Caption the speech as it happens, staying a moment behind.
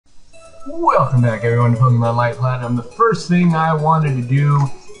Welcome back everyone to Pokemon Light Platinum. The first thing I wanted to do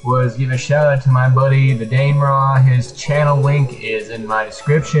was give a shout out to my buddy TheDaneRaw. His channel link is in my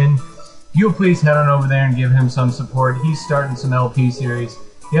description. You'll please head on over there and give him some support. He's starting some LP series.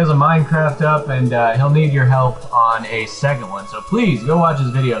 He has a Minecraft up and he'll need your help on a second one. So please go watch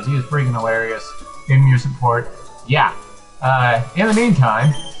his videos. He is freaking hilarious. Give him your support. Yeah. In the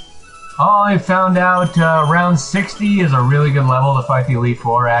meantime, I found out round 60 is a really good level to fight the Elite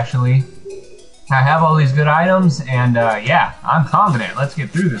Four, actually. I have all these good items, and yeah, I'm confident. Let's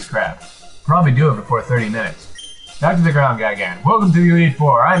get through this crap. Probably do it before 30 minutes. Back to the ground guy again. Welcome to the Elite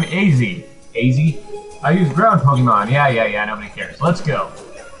Four. I'm AZ. AZ? I use ground Pokemon. Yeah, nobody cares. Let's go.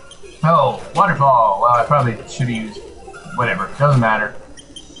 Oh, waterfall. Well, I probably should have used whatever. Doesn't matter.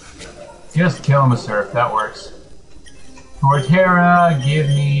 Just kill him with Surf. That works. Torterra, give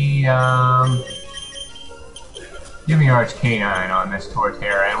me Arch Canine on this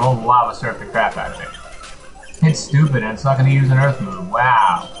Torterra, and we'll Lava Surf the crap out of it. It's stupid, and it's not going to use an Earth move.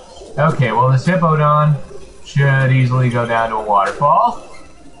 Wow. Okay, well, this Hippowdon should easily go down to a waterfall.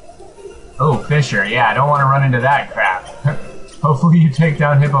 Oh, Fisher. Yeah, I don't want to run into that crap. Hopefully you take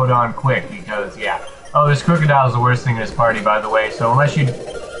down Hippowdon quick, because, yeah. Oh, this Crocodile is the worst thing in this party, by the way, so unless you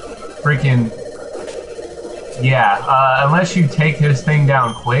freaking... Yeah, unless you take this thing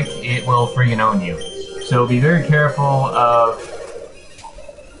down quick, it will friggin' own you. So be very careful of,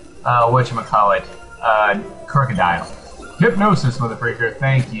 whatchamacallit, Crocodile. Hypnosis, motherfreaker,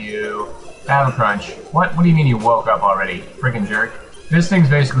 thank you. Battle Crunch. What do you mean you woke up already? Friggin' jerk. This thing's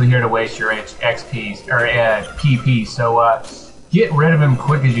basically here to waste your XP, or PP, so get rid of him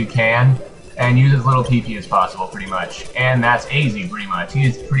quick as you can, and use as little PP as possible, pretty much. And that's easy, pretty much. He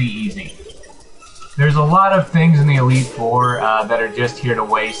is pretty easy. There's a lot of things in the Elite Four that are just here to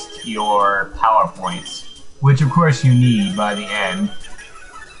waste your power points, which of course you need by the end.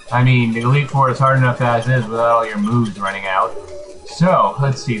 I mean, the Elite Four is hard enough as is without all your moves running out. So,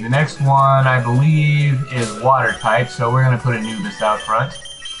 let's see, the next one I believe is Water type, so we're going to put Anubis out front.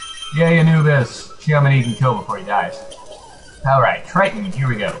 Yay, Anubis! See how many you can kill before he dies. Alright, Triton, here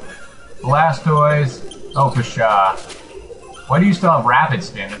we go. Blastoise, Opasha. Why do you still have Rapid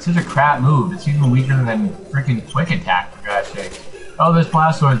Spin? It's such a crap move. It's even weaker than freaking Quick Attack, for God's sake. Oh, this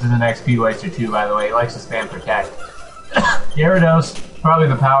Blastoise is an XP waster too, by the way. He likes to spam Protect. Gyarados, probably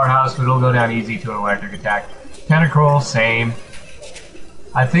the powerhouse, but it'll go down easy to an Electric Attack. Tentacruel, same.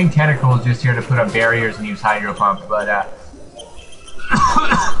 I think Tentacruel is just here to put up barriers and use Hydro Pump, but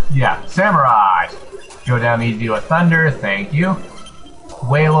yeah, Samurai. Go down easy to a Thunder, thank you.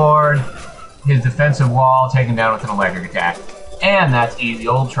 Wailord, his defensive wall taken down with an Electric Attack. And that's easy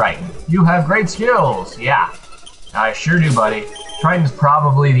old Triton. You have great skills, yeah. I sure do, buddy. Triton's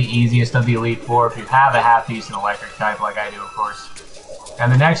probably the easiest of the Elite Four if you have a half-decent electric type like I do, of course.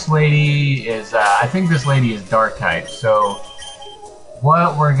 And the next lady is, I think this lady is dark type, so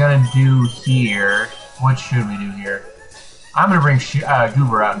what we're gonna do here, what should we do here? I'm gonna bring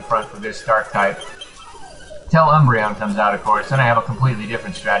Goober out in front for this dark type. Till Umbreon comes out, of course, then I have a completely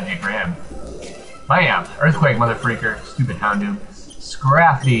different strategy for him. Bam! Earthquake, motherfreaker. Stupid Houndoom.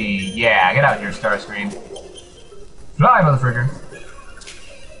 Scrafty. Yeah, get out here, Starscream. Fly, motherfreaker.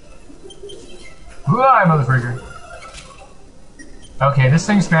 Fly, motherfreaker. Okay, this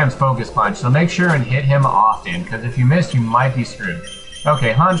thing spams Focus Punch, so make sure and hit him often, because if you miss, you might be screwed.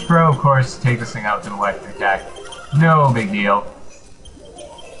 Okay, Honchkrow, of course, take this thing out with an Electric Attack. No big deal.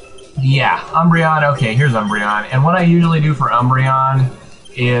 Yeah, Umbreon. Okay, here's Umbreon. And what I usually do for Umbreon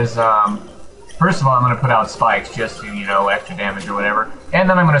is, first of all, I'm going to put out Spikes just to, you know, extra damage or whatever. And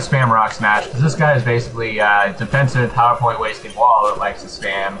then I'm going to spam Rock Smash, because this guy is basically a defensive PowerPoint wasting wall that likes to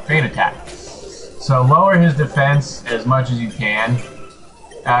spam Feint Attack. So lower his defense as much as you can,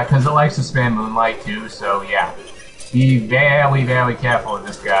 because it likes to spam Moonlight too, so yeah. Be very, very careful with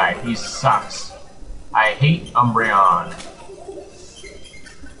this guy. He sucks. I hate Umbreon.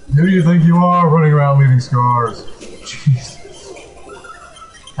 Who do you think you are, running around leaving scars? Jeez.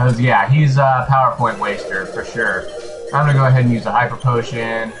 Because, yeah, he's a PowerPoint waster, for sure. I'm going to go ahead and use a Hyper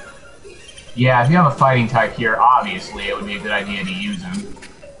Potion. Yeah, if you have a fighting type here, obviously it would be a good idea to use him.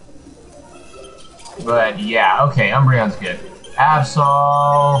 But, yeah, okay, Umbreon's good.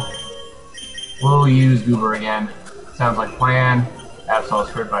 Absol. We'll use Goober again. Sounds like a plan. Absol's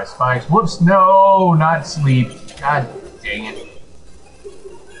hurt by Spikes. Whoops, no, not Sleep. God dang it.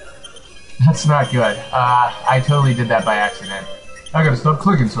 That's not good. I totally did that by accident. I gotta stop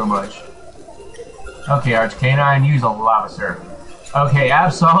clicking so much. Okay, Arch Canine, use a Lava Surf. Okay,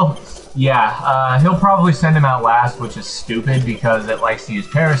 Absol, yeah, he'll probably send him out last, which is stupid because it likes to use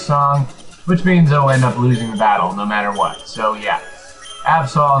Parasong, which means it'll end up losing the battle no matter what. So, yeah.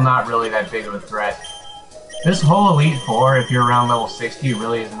 Absol, not really that big of a threat. This whole Elite Four, if you're around level 60,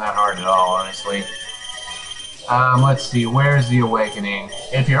 really isn't that hard at all, honestly. Let's see, where's the Awakening?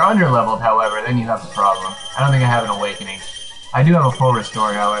 If you're under-leveled, however, then you have a problem. I don't think I have an Awakening. I do have a full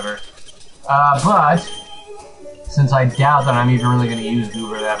restore, however. But since I doubt that I'm even really going to use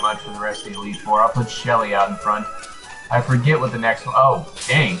Goober that much for the rest of the Elite Four, I'll put Shelly out in front. I forget what the next one... Oh,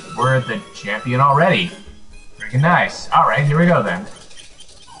 dang, we're at the champion already. Freaking nice. Alright, here we go then.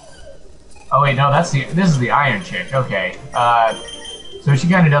 Oh wait, no, this is the Iron Chick, okay. So she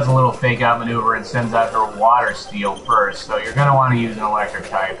kind of does a little fake out maneuver and sends out her Water Steel first, so you're going to want to use an Electric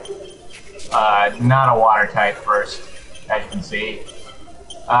type. Not a Water type first, as you can see.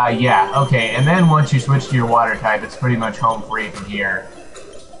 Yeah, okay, and then once you switch to your Water type, it's pretty much home free from here.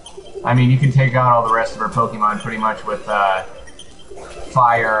 I mean, you can take out all the rest of her Pokemon pretty much with,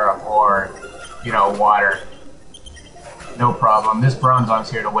 fire or, you know, water. No problem. This Bronzong's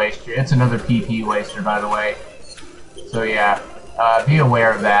here to waste you. It's another PP waster, by the way. So, yeah, be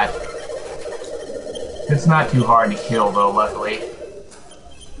aware of that. It's not too hard to kill, though, luckily.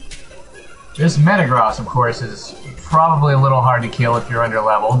 This Metagross, of course, is probably a little hard to kill if you're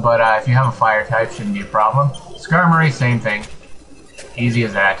under-leveled, but if you have a fire type, shouldn't be a problem. Skarmory, same thing. Easy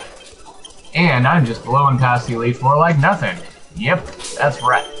as that. And I'm just blowing past the Elite Four like nothing. Yep, that's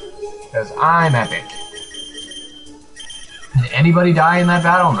right. Because I'm epic. Did anybody die in that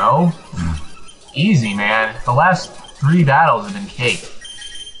battle? No. Easy, man. The last 3 battles have been cake.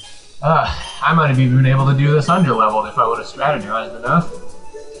 I might have even been able to do this under-leveled if I would have strategized enough.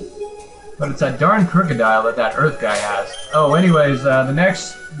 But it's that darn Crocodile that Earth guy has. Oh, anyways,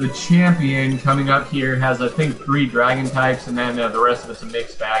 the champion coming up here has, I think, 3 dragon types, and then the rest of it's a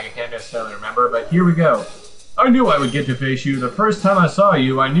mixed bag. I can't necessarily remember, but here we go. I knew I would get to face you. The first time I saw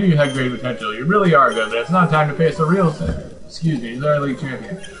you, I knew you had great potential. You really are good, but it's not time to face the real, Zhery Elite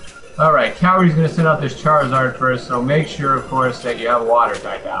champion. Alright, Cowrie's going to send out this Charizard first, so make sure, of course, that you have a Water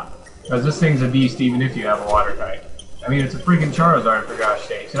type out. Because this thing's a beast even if you have a Water type. I mean, it's a freaking Charizard, for gosh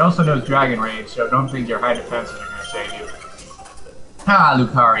sakes. It also knows Dragon Rage, so don't think your high defenses are going to save you. Ah,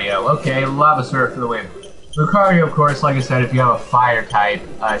 Lucario. Okay, Lava Surf for the win. Lucario, of course, like I said, if you have a Fire type,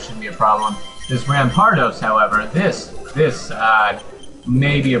 shouldn't be a problem. This Rampardos, however, this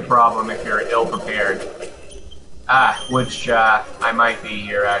may be a problem if you're ill-prepared. Which, I might be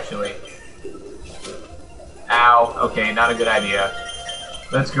here, actually. Ow. Okay, not a good idea.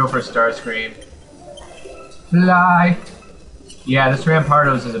 Let's go for Starscream. Fly! Yeah, this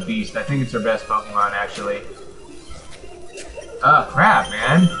Rampardos is a beast. I think it's her best Pokemon, actually. Oh, crap,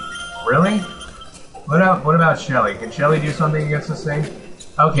 man. Really? What about Shelly? Can Shelly do something against this thing?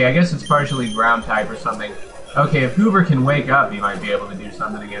 Okay, I guess it's partially ground type or something. Okay, if Hoover can wake up, he might be able to do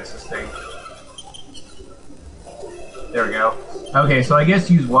something against this thing. There we go. Okay, so I guess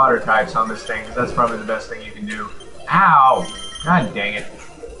use water types on this thing, because that's probably the best thing you can do. Ow! God dang it.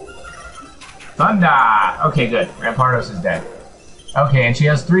 Thunder! Okay, good. Rampardos is dead. Okay, and she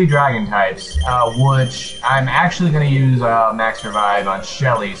has 3 dragon types, which I'm actually going to use Max Revive on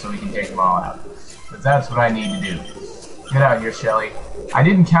Shelly so we can take them all out. But that's what I need to do. Get out here, Shelly. I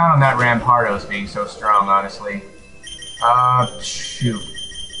didn't count on that Rampardos being so strong, honestly. Shoot.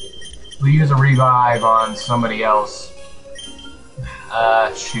 We'll use a Revive on somebody else.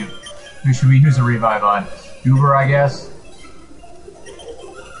 Shoot. Who should we use a Revive on? Uber, I guess?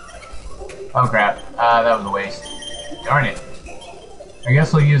 Oh crap, that was a waste. Darn it. I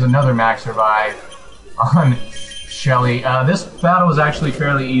guess we'll use another Max Revive on Shelly. This battle was actually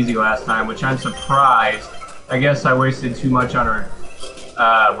fairly easy last time, which I'm surprised. I guess I wasted too much on her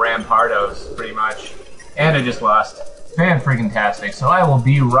Rampardos, pretty much. And I just lost. Fan-freaking-tastic. So I will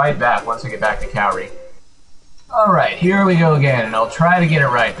be right back once I get back to Cowrie. Alright, here we go again, and I'll try to get it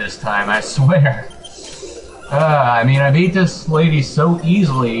right this time, I swear. I mean, I beat this lady so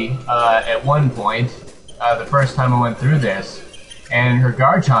easily at one point, the first time I went through this, and her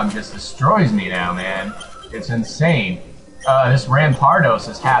Garchomp just destroys me now, man. It's insane. This Rampardos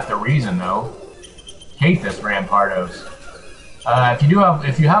is half the reason, though. Hate this Rampardos.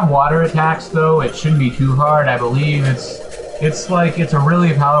 If you have water attacks, though, it shouldn't be too hard. I believe it's a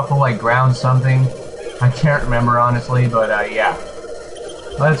really powerful, like, ground something. I can't remember, honestly, but, yeah.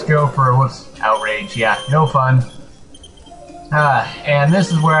 Let's go for, whoops, Outrage. Yeah, no fun. And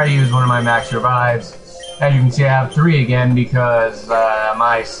this is where I use one of my Max Revives. As you can see, I have 3 again because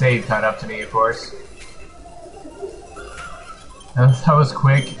my save caught up to me, of course. That was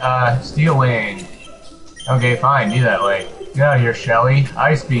quick. Steel Wing. Okay, fine, be that way. Get out of here, Shelly.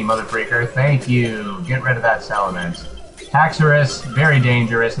 Ice Beam, mother freaker. Thank you. Get rid of that Salamence. Haxorus, very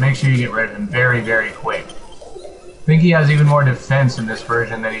dangerous. Make sure you get rid of him very, very quick. think he has even more defense in this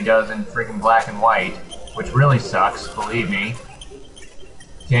version than he does in freaking black and white, which really sucks, believe me.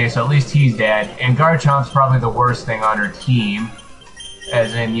 Okay, so at least he's dead. And Garchomp's probably the worst thing on her team.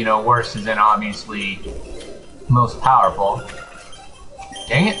 As in, you know, worst as in obviously most powerful.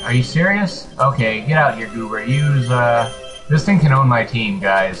 Dang it, are you serious? Okay, get out here, Goober. Use, this thing can own my team,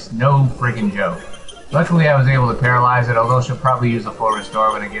 guys. No freaking joke. Luckily, I was able to paralyze it, although she'll probably use a full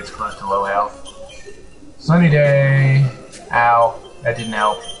restore when it gets close to low health. Sunny day. Ow, that didn't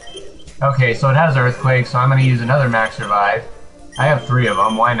help. Okay, so it has Earthquake, so I'm going to use another Max Revive. I have 3 of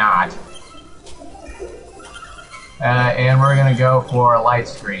them, why not? And we're going to go for a Light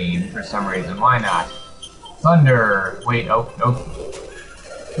Screen for some reason, why not? Thunder. Wait, oh.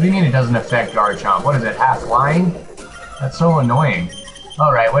 What do you mean it doesn't affect Garchomp? What is it, half flying? That's so annoying.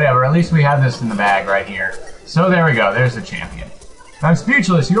 Alright, whatever, at least we have this in the bag right here. So there we go, there's the champion. I'm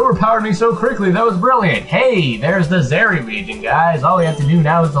speechless, you overpowered me so quickly, that was brilliant! Hey, there's the Zhery Legion, guys! All we have to do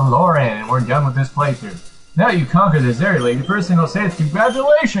now is the Lauren, and we're done with this playthrough. Now you conquered the Zhery League, the first thing I'll say is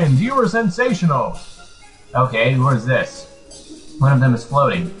congratulations! You were sensational! Okay, what is this? One of them is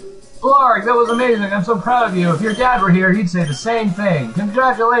floating. Blarg, that was amazing, I'm so proud of you. If your dad were here, he'd say the same thing.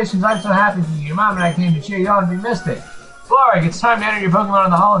 Congratulations, I'm so happy for you. Your mom and I came to cheer you on and we missed it. Blarg, it's time to enter your Pokemon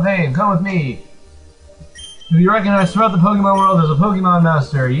in the Hall of Fame. Come with me. You'll be recognized throughout the Pokemon world as a Pokemon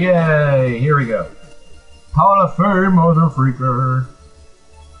Master. Yay! Here we go. Hall of Fame, motherfreaker.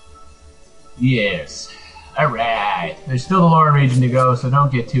 Yes. Alright. There's still the Lauren region to go, so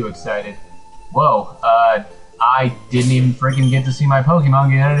don't get too excited. Whoa, I didn't even freaking get to see my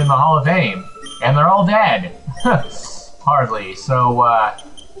Pokemon get entered in the Hall of Fame. And they're all dead. Hardly. So,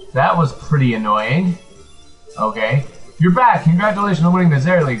 that was pretty annoying. Okay. You're back! Congratulations on winning the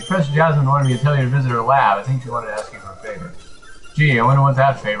Zhery League. Professor Jasmine wanted me to tell you to visit her lab. I think she wanted to ask you for a favor. Gee, I wonder what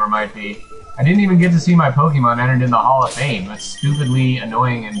that favor might be. I didn't even get to see my Pokemon entered in the Hall of Fame. That's stupidly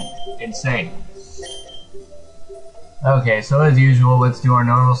annoying and insane. Okay, so as usual, let's do our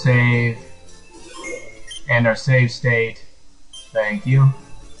normal save. And our save state. Thank you.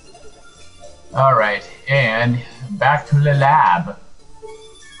 Alright, and back to the lab.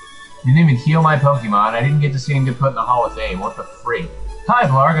 Didn't even heal my Pokemon. I didn't get to see him get put in the Hall of Fame. What the freak? Hi,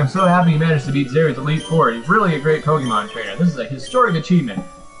 Blarg. I'm so happy you managed to beat Zhery's Elite Four. He's really a great Pokemon trainer. This is a historic achievement.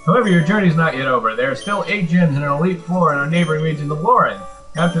 However, your journey's not yet over. There are still 8 gyms and an Elite Four in our neighboring region of Lauren.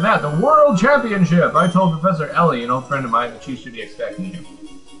 After that, the World Championship! I told Professor Ellie, an old friend of mine, that she should be expecting you.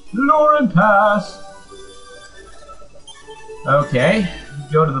 Lauren Pass! Okay.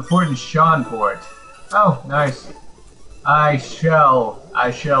 Go to the fort in Seanport. Oh, nice. I shall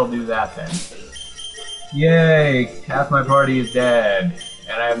do that then. Yay! Half my party is dead,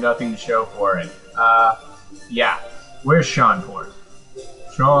 and I have nothing to show for it. Yeah. Where's Seanport?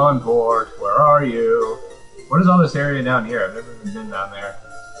 Seanport, where are you? What is all this area down here? I've never even been down there.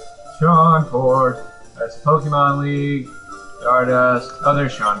 Seanport. That's Pokemon League. Stardust. Oh,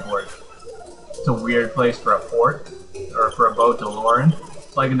 there's Seanport. It's a weird place for a fort. Or for a boat to Lauren.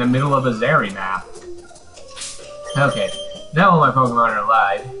 It's like in the middle of a Zhery map. Okay, now all my Pokemon are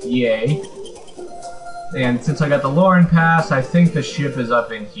alive. Yay. And since I got the Lauren Pass, I think the ship is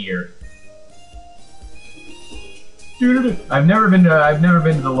up in here. I've never been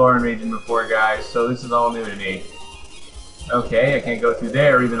to the Lauren region before, guys, so this is all new to me. Okay, I can't go through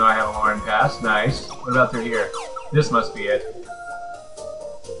there even though I have a Lauren Pass. Nice. What about through here? This must be it.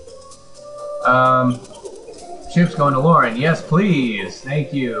 Ship's going to Lauren. Yes, please.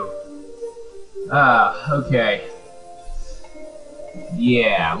 Thank you. Okay.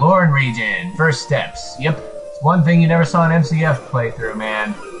 Yeah, Lauren region. First steps. Yep. It's one thing you never saw an MCF playthrough,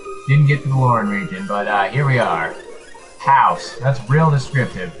 man. Didn't get to the Lauren region, but here we are. House. That's real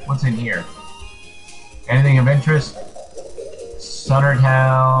descriptive. What's in here? Anything of interest?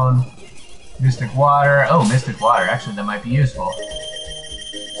 Summertown. Mystic Water. Oh, Mystic Water. Actually, that might be useful.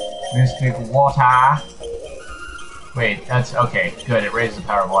 Mystic Water. Wait, that's okay. Good. It raises the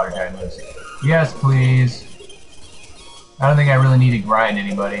power of water type moves. Yes, please. I don't think I really need to grind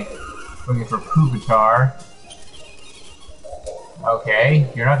anybody. Looking for Pupitar. Okay,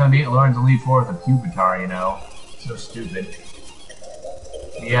 you're not gonna beat Lauren's Elite Four with a Pupitar, you know. So stupid.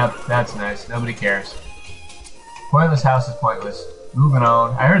 Yep, that's nice. Nobody cares. Pointless house is pointless. Moving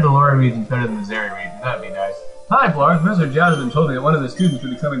on. I heard the Lauren region's better than the Zhery region. That'd be nice. Hi, Blarg. Professor Jasmine told me that one of the students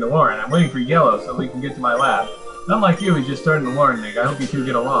would be coming to Lauren. I'm waiting for Yellow so we can get to my lab. Unlike you, he's just starting the Lauren League. I hope you two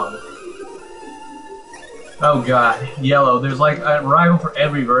get along. Oh god, Yellow. There's like a rival for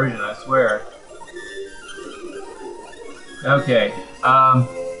every version, I swear. Okay, I'm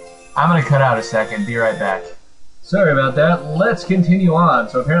gonna cut out a second. Be right back. Sorry about that. Let's continue on.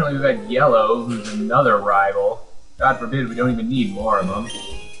 So apparently we've got Yellow, who's another rival. God forbid we don't even need more of them.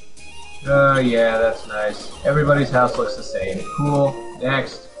 Yeah, that's nice. Everybody's house looks the same. Cool.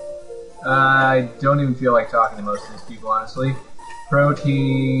 Next. I don't even feel like talking to most of these people, honestly.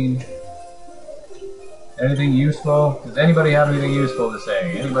 Protein. Anything useful? Does anybody have anything useful to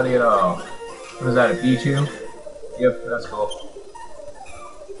say? Anybody at all? What is that, a Pichu? Yep, that's cool.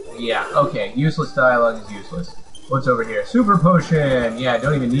 Yeah, okay. Useless dialogue is useless. What's over here? Super potion! Yeah, I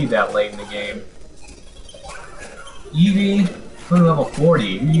don't even need that late in the game. Eevee? It's only level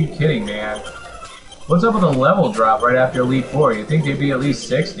 40. Are you kidding, man? What's up with a level drop right after Elite 4? You'd think they'd be at least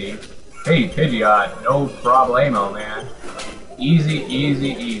 60. Hey, Pidgeot. No problemo, man. Easy,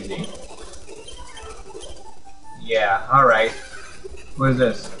 easy, easy. Yeah, alright. What is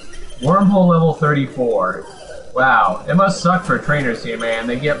this? Wormhole level 34. Wow, it must suck for trainers here, man.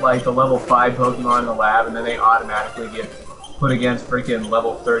 They get like the level 5 Pokemon in the lab and then they automatically get put against freaking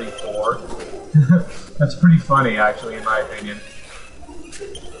level 34. That's pretty funny, actually, in my opinion.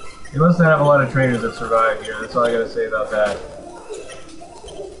 You must not have a lot of trainers that survive here. That's all I gotta say about that.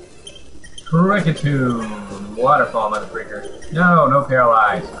 Cricketune. Waterfall, motherfreaker. No, no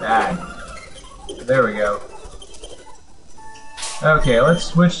paralyze. Bad. There we go. Okay, let's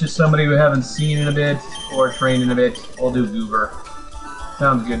switch to somebody we haven't seen in a bit, or trained in a bit. We'll do Goober.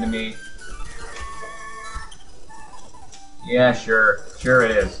 Sounds good to me. Yeah, sure. Sure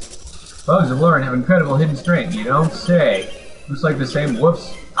it is. Bugs of Lauren have incredible hidden strength, you don't say. Looks like the same.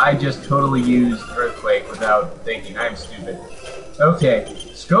 Whoops. I just totally used Earthquake without thinking. I'm stupid. Okay.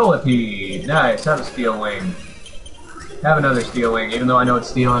 Scolipede. Nice. Have a Steel Wing. Have another Steel Wing, even though I know it's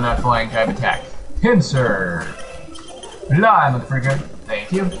Steel and not Flying type attack. Pinsir. Fly, motherfreaker.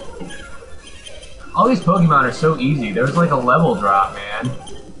 Thank you. All these Pokemon are so easy. There's like a level drop, man.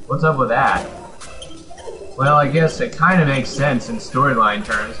 What's up with that? Well, I guess it kind of makes sense in storyline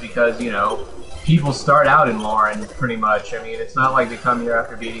terms because, you know, people start out in Lauren, pretty much. I mean, it's not like they come here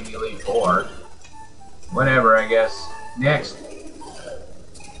after beating the Elite Four. Whatever, I guess. Next.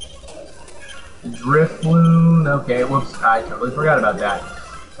 Drifloon. Okay, whoops. I totally forgot about that.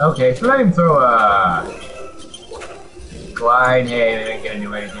 Okay, Flamethrower. Glide. Hey, they didn't get to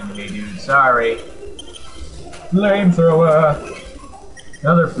do anything to me, dude. Sorry. Flamethrower.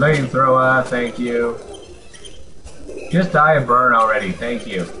 Another Flamethrower. Thank you. Just die of burn already. Thank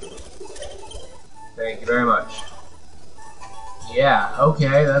you. Thank you very much. Yeah,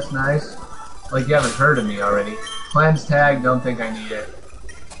 okay, that's nice. Like you haven't heard of me already. Cleanse tag, don't think I need it.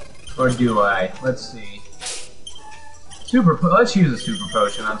 Or do I? Let's see. Let's use a super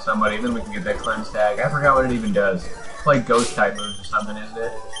potion on somebody, then we can get that cleanse tag. I forgot what it even does. It's like ghost type moves or something, isn't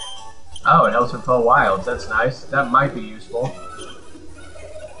it? Oh, it helps repel wilds. That's nice. That might be useful.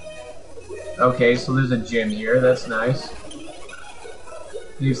 Okay, so there's a gym here. That's nice.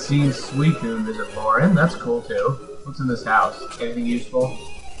 You've seen Suicune visit Lauren. That's cool too. What's in this house? Anything useful?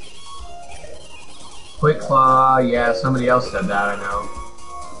 Quick Claw. Yeah, somebody else said that, I know.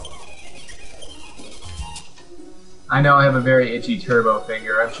 I know I have a very itchy turbo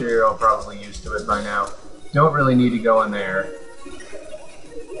finger. I'm sure you're all probably used to it by now. Don't really need to go in there.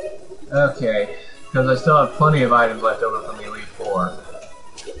 Okay, because I still have plenty of items left over from the Elite Four.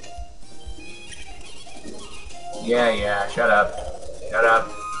 Yeah, shut up. Shut up.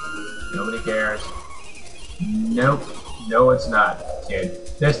 Nobody cares. Nope. No, it's not, kid.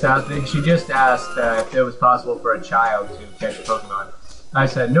 This time, she just asked if it was possible for a child to catch a Pokemon. I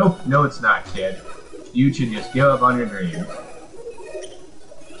said, nope, no it's not, kid. You should just give up on your dreams.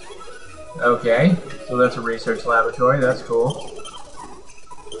 Okay, so that's a research laboratory. That's cool.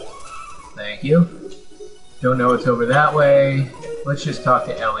 Thank you. Don't know what's over that way. Let's just talk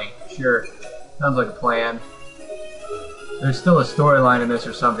to Ellie. Sure. Sounds like a plan. There's still a storyline in this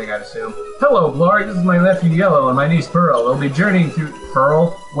or something, I'd assume. Hello, Blorg. This is my nephew Yellow and my niece Pearl. They'll be journeying through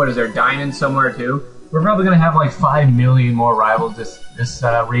Pearl. What is there, Diamond somewhere too? We're probably gonna have like 5 million more rivals this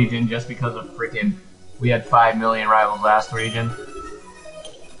region just because of freaking. We had 5 million rivals last region.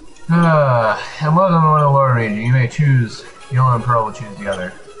 And welcome to one of the lower region. You may choose. Yellow and Pearl will choose the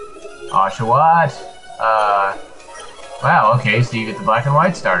other. Oshawott. Wow. Okay, so you get the black and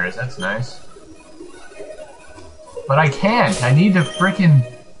white starters. That's nice. But I can't. I need to frickin'...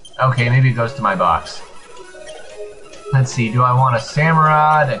 Okay, maybe it goes to my box. Let's see. Do I want a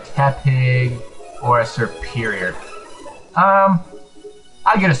Samurott, a Tepig, or a Superior? I'll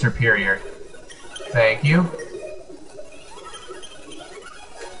get a Superior. Thank you.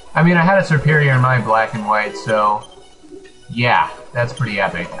 I mean, I had a Superior in my black and white, so... Yeah, that's pretty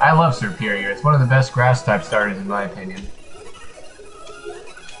epic. I love Superior. It's one of the best grass-type starters in my opinion.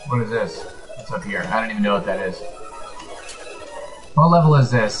 What is this? What's up here? I don't even know what that is. What level is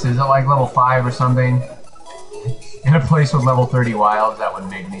this? Is it like level 5 or something? In a place with level 30 wilds, that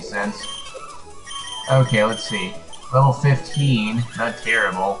wouldn't make any sense. Okay, let's see. Level 15, not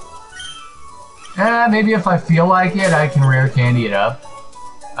terrible. Maybe if I feel like it, I can rare candy it up.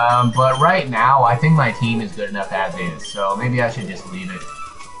 But right now, I think my team is good enough as is, so maybe I should just leave it.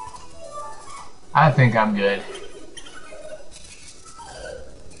 I think I'm good.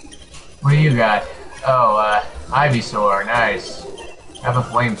 What do you got? Oh, Ivysaur, nice. I have a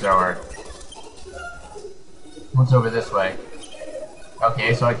flamethrower. What's over this way?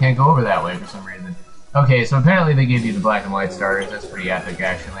 Okay, so I can't go over that way for some reason. Okay, so apparently they gave you the black and white starters. That's pretty epic,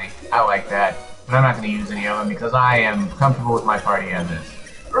 actually. I like that. But I'm not going to use any of them because I am comfortable with my party as is.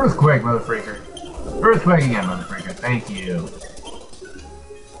 Earthquake, motherfreaker. Earthquake again, motherfreaker. Thank you.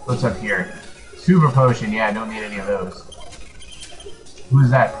 What's up here? Super potion. Yeah, I don't need any of those. Who's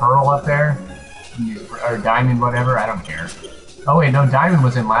that? Pearl up there? Or Diamond, whatever? I don't care. Oh wait, no, Diamond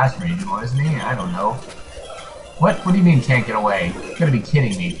was in last region, wasn't he? I don't know. What do you mean can't get away? You gotta be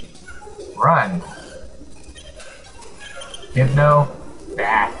kidding me. Run. Hypno?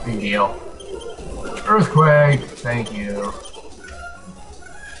 Ah, big deal. Earthquake! Thank you.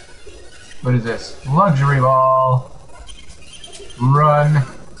 What is this? Luxury ball. Run.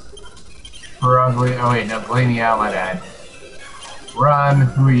 For ugly. Oh wait, no, blame me out, my bad. Run.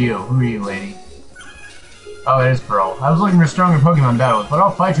 Who are you? Who are you, lady? Oh, it is Pearl. I was looking for stronger Pokemon battles, but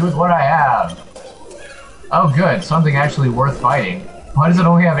I'll fight you with what I have. Oh, good. Something actually worth fighting. Why does it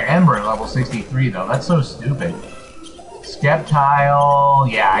only have Ember at level 63, though? That's so stupid.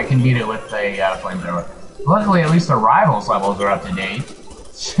 Skeptile. Yeah, I can beat it with a flamethrower. Luckily, at least the rivals levels are up to date.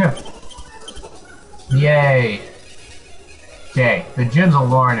 Yay. Okay, the gyms of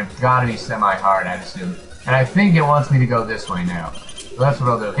Lauren have got to be semi-hard, I'd assume. And I think it wants me to go this way now. So that's what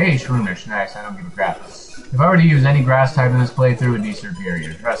I'll do. Hey, Shroomish. Nice, I don't give a crap. If I were to use any grass type in this playthrough, it would be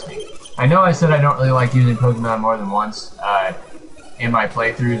superior. Trust me. I know I said I don't really like using Pokemon more than once in my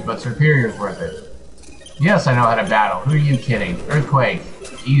playthroughs, but superior is worth it. Yes, I know how to battle. Who are you kidding? Earthquake.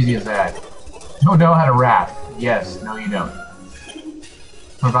 Easy as that. Don't know how to rap. Yes, no you don't.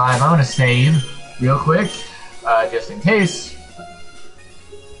 Revive. I'm gonna save real quick, just in case.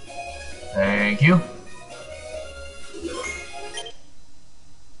 Thank you.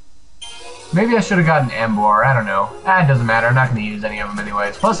 Maybe I should have gotten Emboar, I don't know. It doesn't matter, I'm not going to use any of them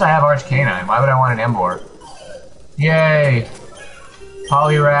anyways. Plus I have Arch-Canine, why would I want an Emboar? Yay!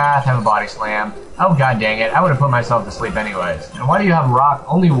 Poliwrath, have a Body Slam. Oh god dang it, I would have put myself to sleep anyways. And why do you have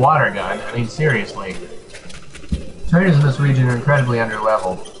only Water Gun? I mean, seriously. Trainers in this region are incredibly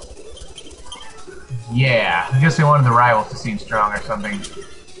underleveled. Yeah, I guess they wanted the rivals to seem strong or something.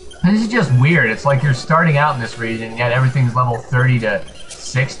 This is just weird, it's like you're starting out in this region, yet everything's level 30 to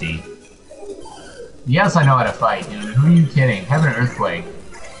 60. Yes, I know how to fight, dude. Who are you kidding? Have an Earthquake.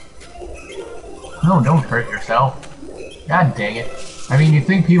 No, don't hurt yourself. God dang it. I mean, you'd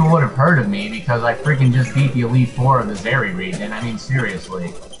think people would have heard of me because I freaking just beat the Elite Four of the Zhery region. I mean,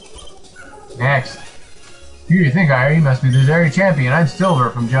 seriously. Next. Who do you think I are? You must be the Zhery champion. I'm Silver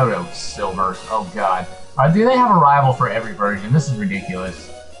from Johto. Silver. Oh, God. Do they have a rival for every version? This is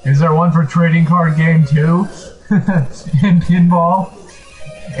ridiculous. Is there one for trading card game, too? And pinball?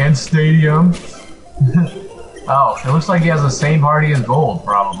 And stadium? Oh, it looks like he has the same party as Gold,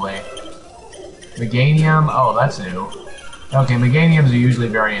 probably. Meganium? Oh, that's new. Okay, Meganiums are usually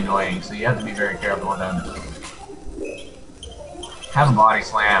very annoying, so you have to be very careful with them. Have a Body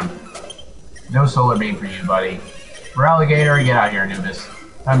Slam. No Solar Beam for you, buddy. Feraligatr, get out here, Anubis.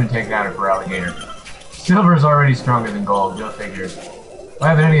 Time to take down a Feraligatr. Silver's already stronger than Gold, go figure. Why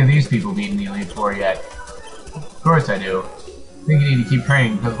haven't any of these people beaten the Elite Four yet? Of course I do. I think you need to keep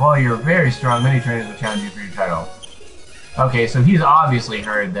training, because while you're very strong, many trainers will challenge you for your title. Okay, so he's obviously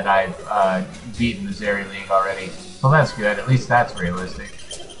heard that I've beaten the Zhery League already. Well, that's good. At least that's realistic.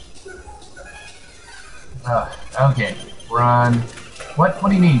 Okay, run. What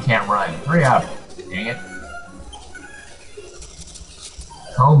do you mean you can't run? Hurry up. Dang it.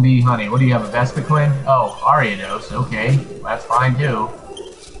 Comb Bee Honey. What do you have, a Vespiquen? Oh, Ariados. Okay, that's fine too.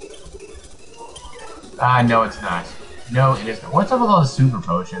 No it's not. No, it isn't. What's up with all the super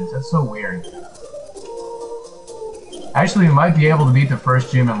potions? That's so weird. Actually, we might be able to beat the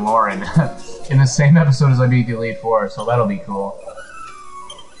first gym in Lauren in the same episode as I beat the Elite Four, so that'll be cool.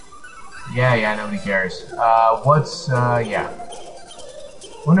 Yeah, nobody cares. Yeah.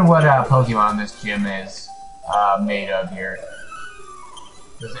 Wonder what Pokemon this gym is made of here.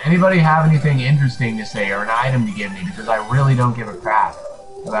 Does anybody have anything interesting to say or an item to give me? Because I really don't give a crap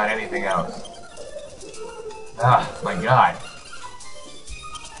about anything else. My god.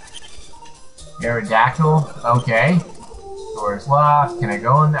 Aerodactyl? Okay. Door's locked. Can I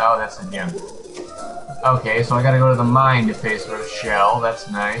go in there? Oh, that's the gym. Okay, so I gotta go to the mine to face Rochelle. That's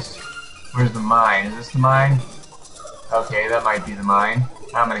nice. Where's the mine? Is this the mine? Okay, that might be the mine.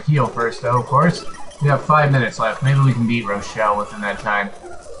 I'm gonna heal first, though, of course. We have 5 minutes left. Maybe we can beat Rochelle within that time.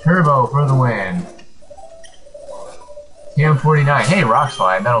 Turbo for the win. TM49. Hey, Rock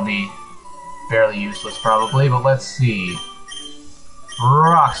Slide. That'll be fairly useless, probably, but let's see.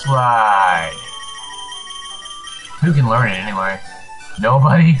 Rock Slide. Who can learn it, anyway?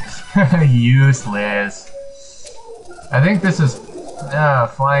 Nobody? Useless. I think this is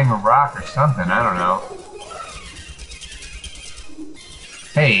flying a rock or something. I don't know.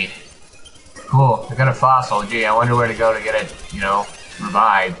 Hey. Cool. I got a fossil. Gee, I wonder where to go to get it, you know,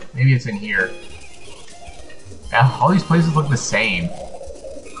 revived. Maybe it's in here. Yeah, all these places look the same.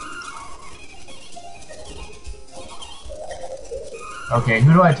 Okay,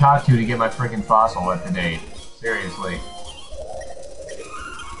 who do I talk to get my freaking fossil up to date? Seriously.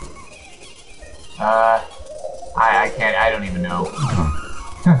 I can't, I don't even know.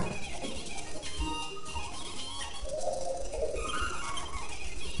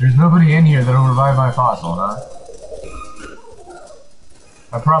 There's nobody in here that'll revive my fossil, huh?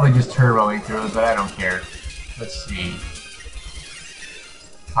 I'm probably just turboing through it, but I don't care. Let's see.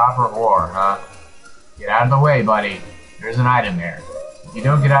 Copper ore, huh? Get out of the way, buddy. There's an item there. If you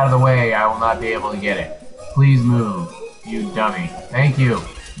don't get out of the way, I will not be able to get it. Please move, you dummy. Thank you.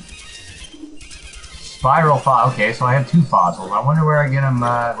 Spiral fossil. Okay, so I have 2 fossils. I wonder where I get them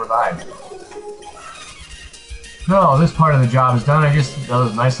revived. So, this part of the job is done. That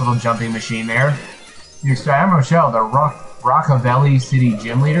was a nice little jumping machine there. I'm Rochelle, the Rockavelli City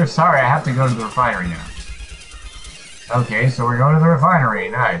Gym Leader. Sorry, I have to go to the refinery now. Okay, so we're going to the refinery.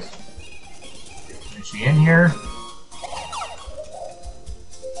 Nice. Is she in here?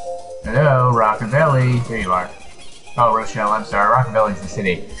 Hello, Rockavelli. There you are. Oh, Rochelle, I'm sorry. Rockavelli's the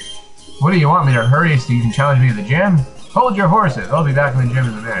city. What do you want me to hurry so you can challenge me to the gym? Hold your horses. I'll be back in the gym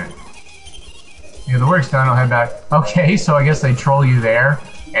in a minute. Yeah, the work's done. I'll head back. Okay, so I guess they troll you there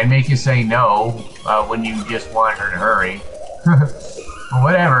and make you say no when you just want her to hurry. Well,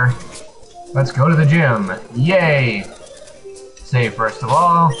 whatever. Let's go to the gym. Yay! Save first of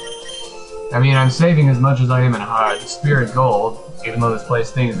all. I mean, I'm saving as much as I am in Spirit Gold, even though this place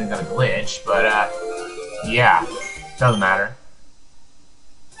thing isn't gonna glitch, but yeah, doesn't matter.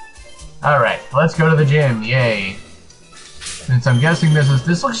 Alright, let's go to the gym, yay. Since I'm guessing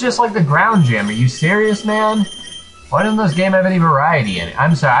this looks just like the ground gym. Are you serious, man? Why doesn't this game have any variety in it?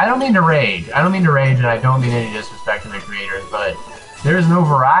 I'm sorry, I don't mean to rage. I don't mean to rage, and I don't mean any disrespect to the creators, but there's no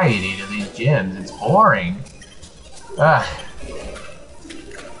variety to these gyms. It's boring. Ugh.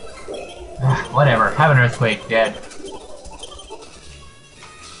 Whatever, have an earthquake, dead.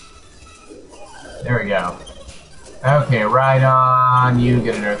 There we go. Okay, right on, you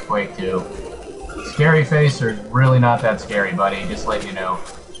get an earthquake too. Scary face are really not that scary, buddy, just let you know.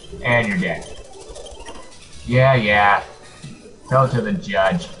 And you're dead. Yeah. Tell it to the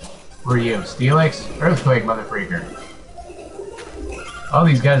judge. Who are you, Steelix? Earthquake, mother freaker. All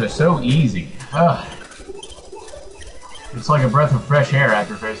these guys are so easy. Ugh. It's like a breath of fresh air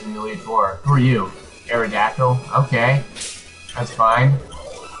after facing the Elite Four. Who are you? Aerodactyl? Okay. That's fine.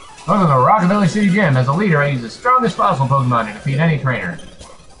 Welcome to the Rockavelli City Gym. As a leader, I use the strongest fossil Pokemon to defeat any trainer.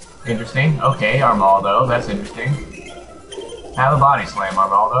 Interesting. Okay, Armaldo. That's interesting. Have a body slam,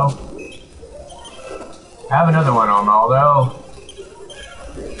 Armaldo. Have another one, Armaldo.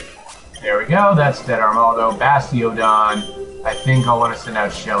 There we go. That's dead, Armaldo. Bastiodon. I think I'll want to send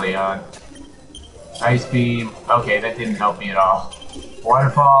out Shelly on. Ice Beam. Okay, that didn't help me at all.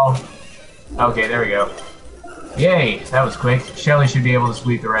 Waterfall. Okay, there we go. Yay, that was quick. Shelly should be able to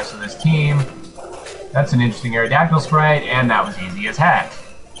sweep the rest of this team. That's an interesting Aerodactyl sprite, and that was easy as heck.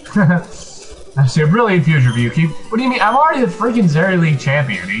 That's a brilliant future view. What do you mean? I'm already the freaking Zhery Elite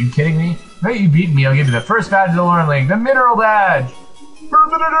champion. Are you kidding me? Now you beat me, I'll give you the first badge of the Lauren League, the Mineral Badge!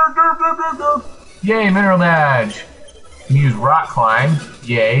 Yay, Mineral Badge! You can use Rock Climb.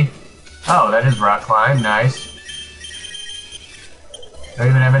 Yay. Oh, that is Rock Climb. Nice. Don't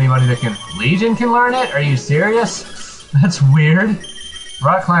even have anybody that can... Legion can learn it? Are you serious? That's weird.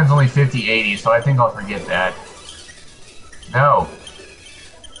 Rock Climb's only 50-80, so I think I'll forget that. No.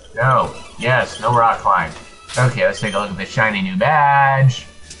 No. Yes, no Rock Climb. Okay, let's take a look at the shiny new badge.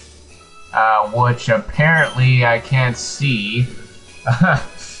 Which apparently I can't see.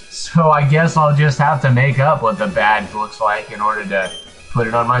 So I guess I'll just have to make up what the badge looks like in order to put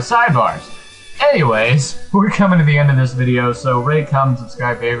it on my sidebars. Anyways, we're coming to the end of this video, so rate, comment,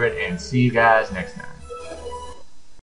 subscribe, favorite, and see you guys next time.